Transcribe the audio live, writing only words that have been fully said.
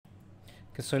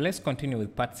Okay, so let's continue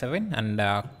with part 7 and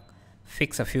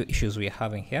fix a few issues we are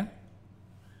having here.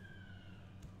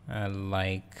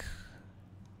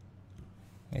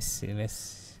 Let's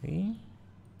see.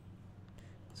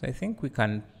 So I think we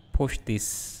can push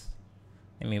this.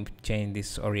 Let me change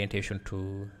this orientation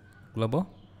to global.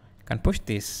 Can push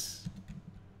this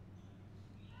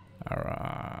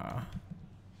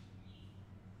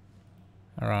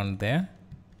around there.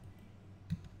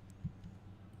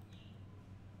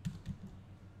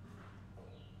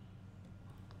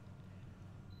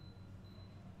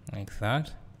 Like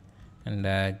that,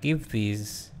 and give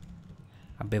these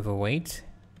a bevel weight.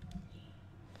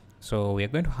 So we are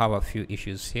going to have a few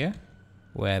issues here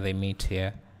where they meet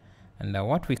here, and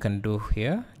what we can do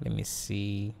here, let me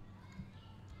see.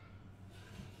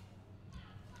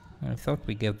 I thought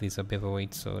we gave this a bevel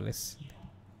weight, so let's see.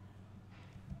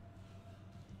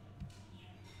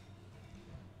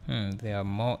 There are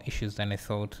more issues than I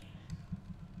thought.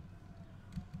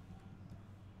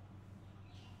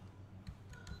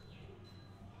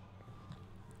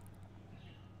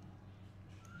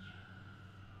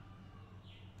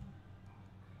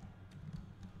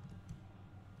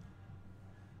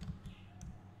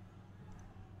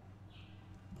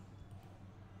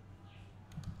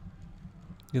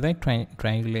 Did I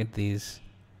triangulate these?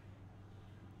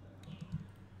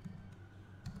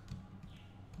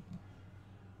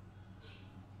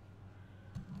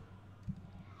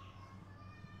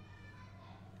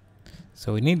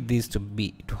 So we need these to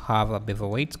have a bevel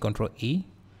weight. Control E,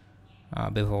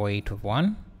 bevel weight of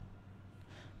 1,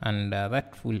 and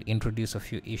that will introduce a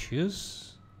few issues.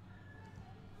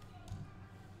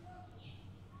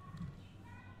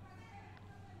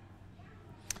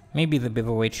 Maybe the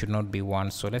bevel weight should not be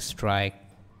 1, so let's try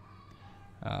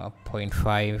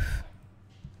 0.5.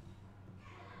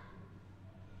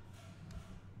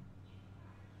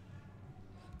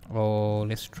 Or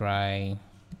let's try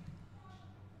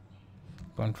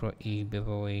Control E,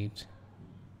 bevel weight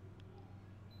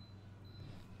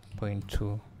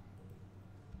 0.2.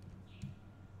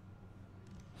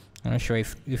 I'm not sure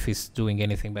if it's doing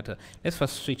anything, but let's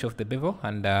first switch off the bevel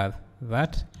and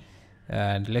that.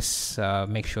 And let's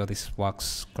make sure this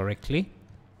works correctly.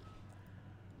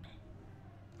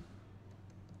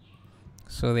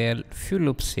 So there are a few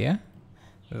loops here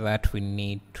that we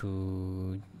need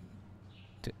to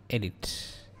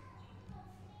edit.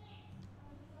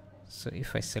 So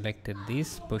if I selected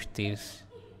this, push this,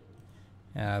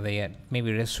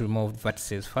 maybe let's remove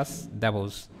vertices first.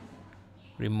 Doubles,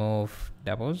 remove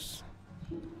doubles,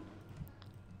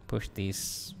 push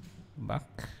this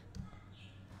back.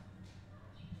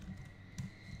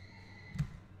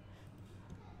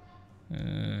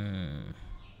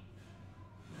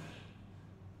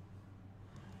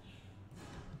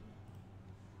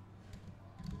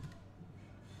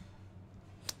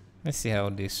 Let's see how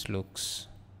this looks.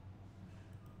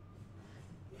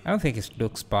 I don't think it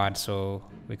looks bad, so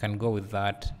we can go with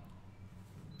that.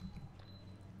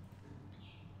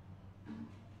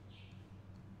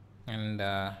 And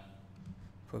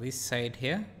for this side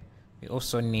here, we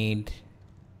also need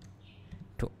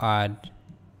to add,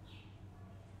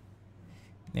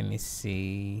 let me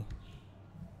see,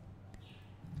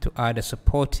 to add a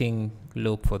supporting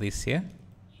loop for this here.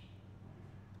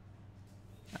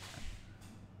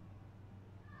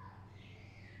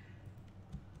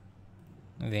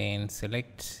 Then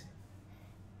select,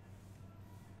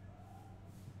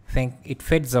 think it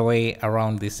fades away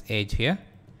around this edge here,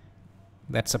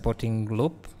 that supporting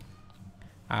loop,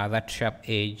 that sharp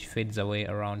edge fades away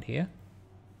around here,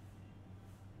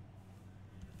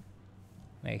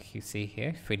 like you see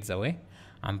here, fades away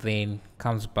and then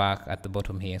comes back at the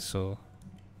bottom here. So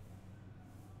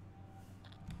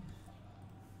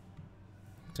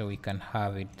we can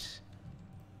have it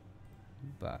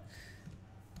back.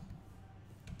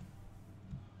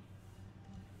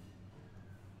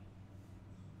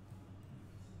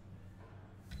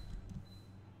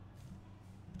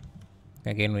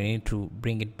 Again, we need to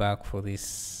bring it back for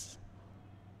this.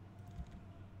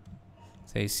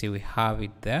 So you see we have it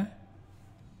there.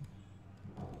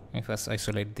 Let me first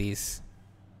isolate this.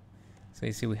 So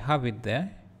you see we have it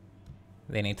there.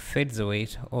 Then it fades away.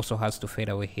 It also has to fade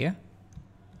away here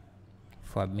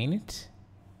for a minute.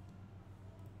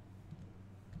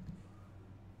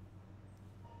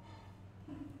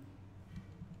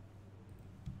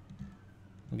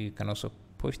 You can also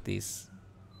push this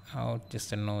out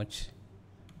just a notch.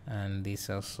 And this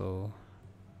also.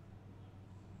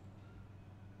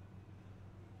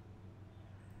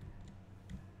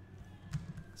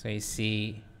 So you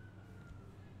see,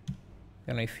 I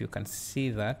don't know if you can see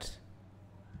that.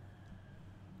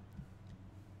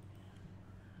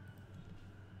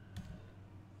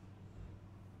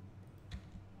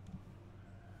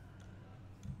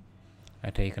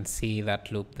 Right, you can see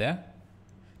that loop there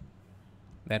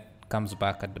that comes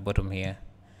back at the bottom here.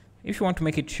 If you want to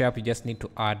make it sharp, you just need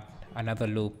to add another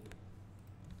loop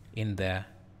in there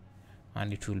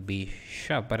and it will be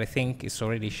sharp, but I think it's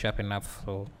already sharp enough,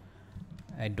 so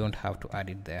I don't have to add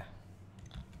it there.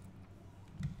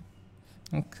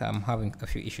 Okay, I'm having a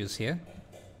few issues here.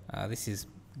 This is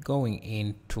going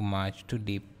in too much, too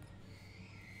deep.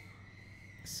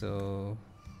 So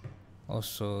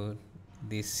also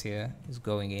this here is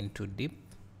going in too deep.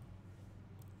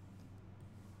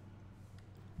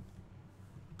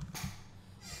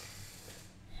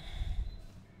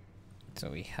 So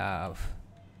we have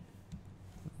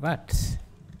that.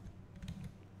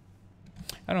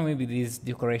 I don't know, maybe these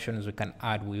decorations we can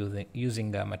add with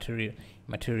using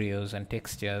materials and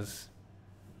textures.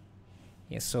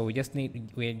 Yes, so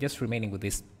we're just remaining with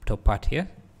this top part here.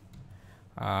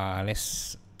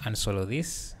 Let's unsolo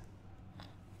this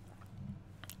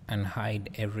and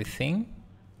hide everything.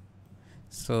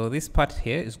 So this part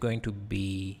here is going to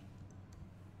be,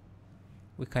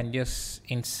 we can just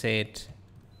insert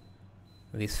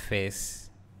this face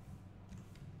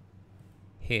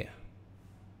here.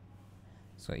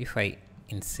 So if I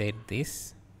insert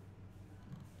this,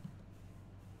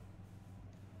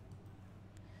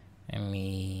 let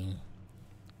me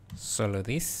solo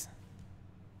this.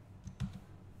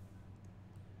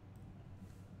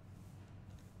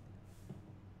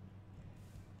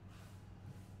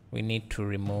 We need to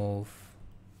remove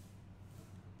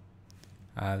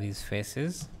these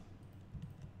faces.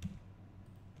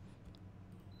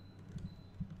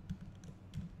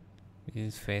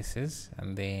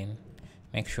 And then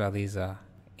make sure these are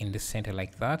in the center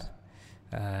like that,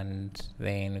 and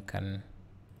then you can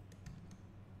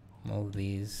move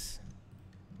these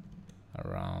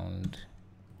around.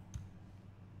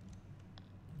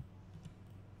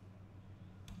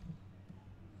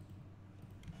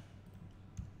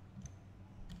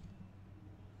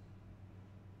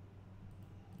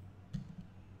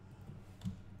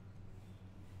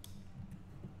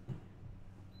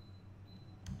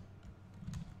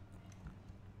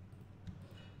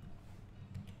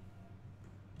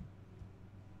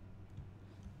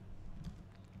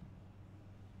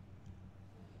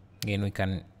 Again, we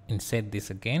can insert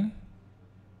this again,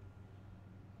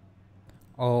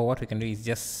 or what we can do is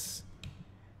just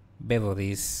bevel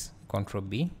this, Ctrl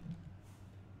B,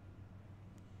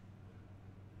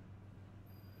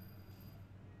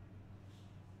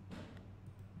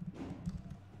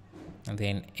 and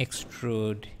then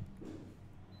extrude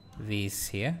this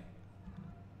here.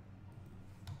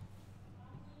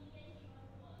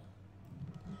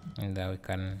 And we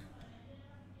can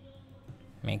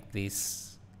make this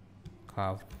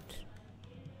curved.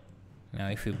 Now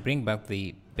if we bring back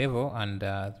the bevel and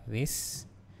this,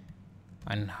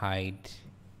 unhide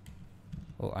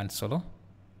or unsolo,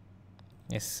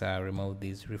 let's remove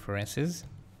these references.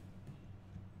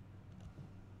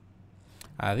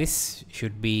 This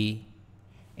should be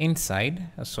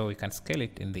inside, so we can scale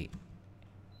it in the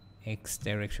X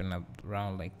direction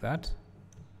around like that.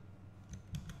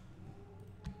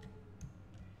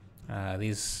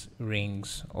 These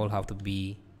rings all have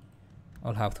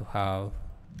to have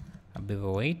a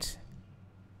bevel weight.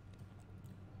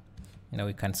 Now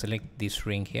we can select this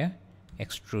ring here,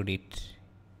 extrude it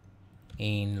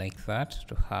in like that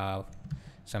to have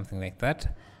something like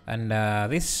that, and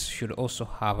this should also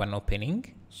have an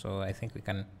opening, so I think we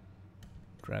can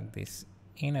drag this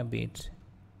in a bit,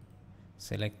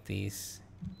 select this,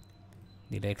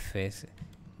 delete face.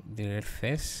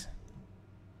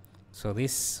 So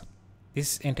this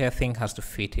entire thing has to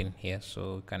fit in here,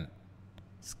 so we can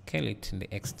scale it in the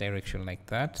X direction like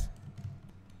that,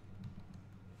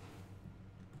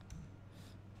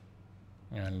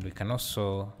 and we can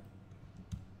also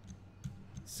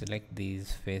select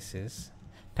these faces,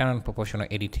 turn on proportional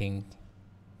editing,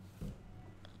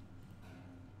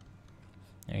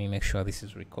 let me make sure this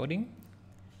is recording,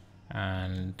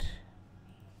 and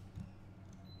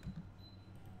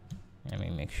let me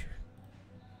make sure.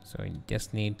 So you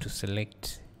just need to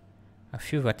select a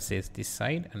few vertices this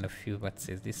side and a few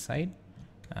vertices this side,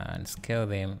 and scale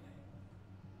them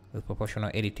with proportional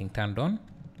editing turned on.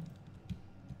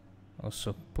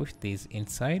 Also push these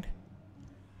inside,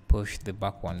 push the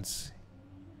back ones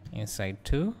inside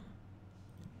too.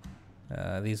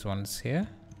 These ones here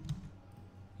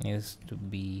needs to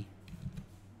be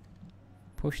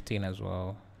pushed in as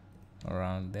well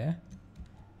around there,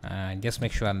 and just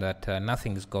make sure that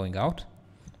nothing is going out.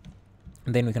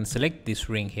 And then we can select this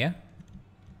ring here,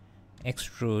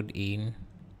 extrude in,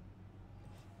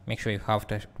 make sure you have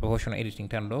the proportional editing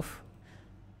turned off,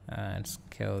 and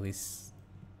scale this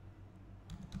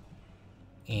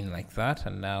in like that,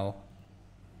 and now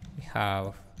we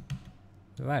have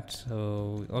that.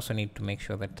 So we also need to make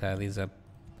sure that these have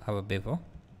a bevel.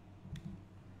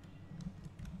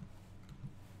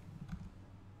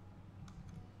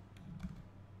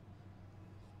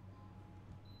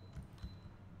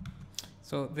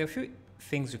 So there are a few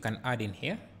things you can add in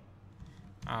here,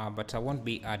 but I won't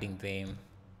be adding them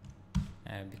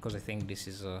because I think this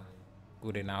is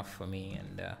good enough for me.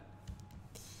 And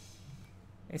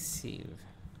let's see.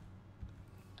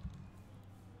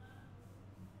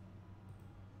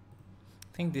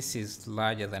 I think this is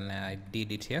larger than I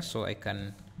did it here, so I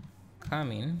can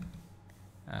come in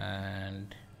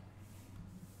and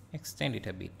extend it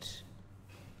a bit.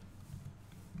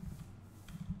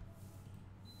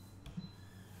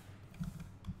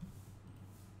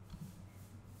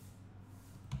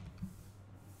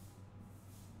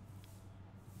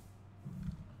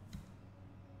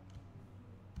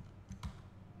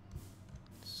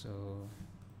 So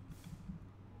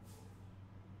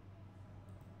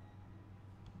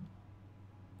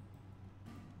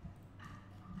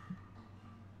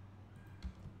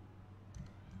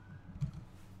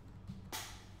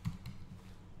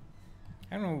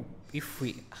I don't know if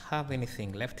we have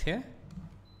anything left here.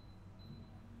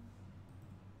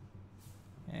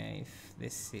 If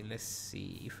let's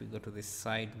see if we go to the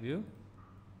side view.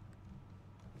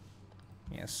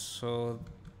 Yes, so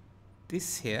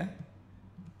this here,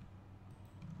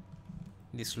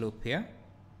 this loop here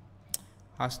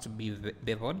has to be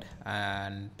beveled,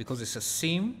 and because it's a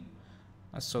seam,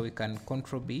 so we can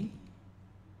Control B.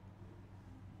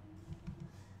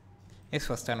 Let's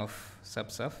first turn off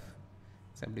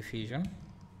subdivision,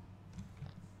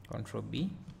 Control B,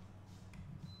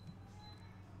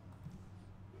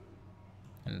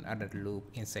 and add a loop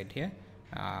inside here.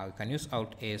 We can use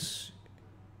Alt S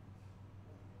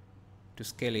to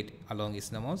scale it along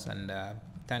its normals and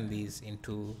turn these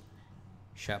into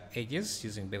sharp edges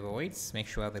using bevel weights. Make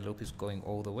sure the loop is going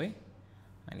all the way,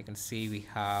 and you can see we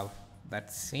have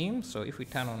that seam. So if we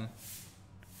turn on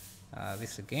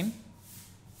this again,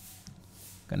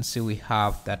 you can see we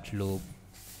have that loop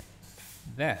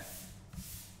there.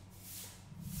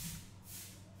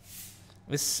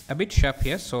 It's a bit sharp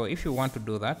here, so if you want to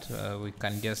do that, we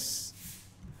can just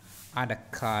add a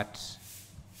cut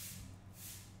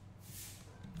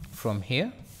from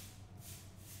here,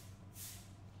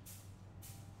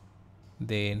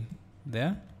 then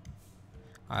there.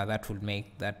 That will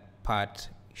make that part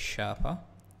sharper.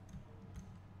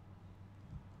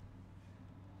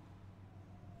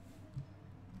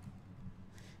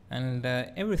 And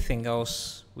everything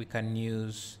else we can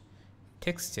use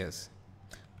textures.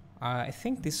 I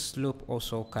think this loop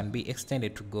also can be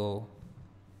extended to go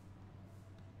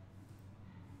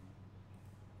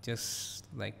just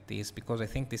like this, because I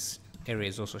think this area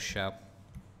is also sharp,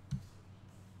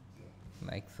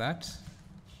 like that.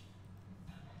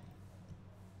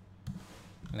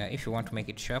 Now if you want to make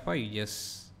it sharper, you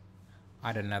just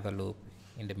add another loop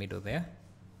in the middle there,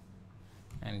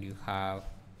 and you have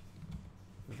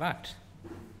that.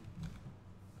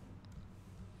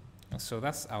 So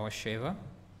that's our shaver.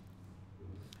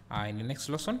 In the next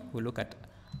lesson, we'll look at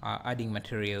adding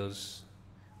materials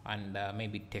and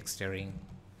maybe texturing.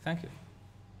 Thank you.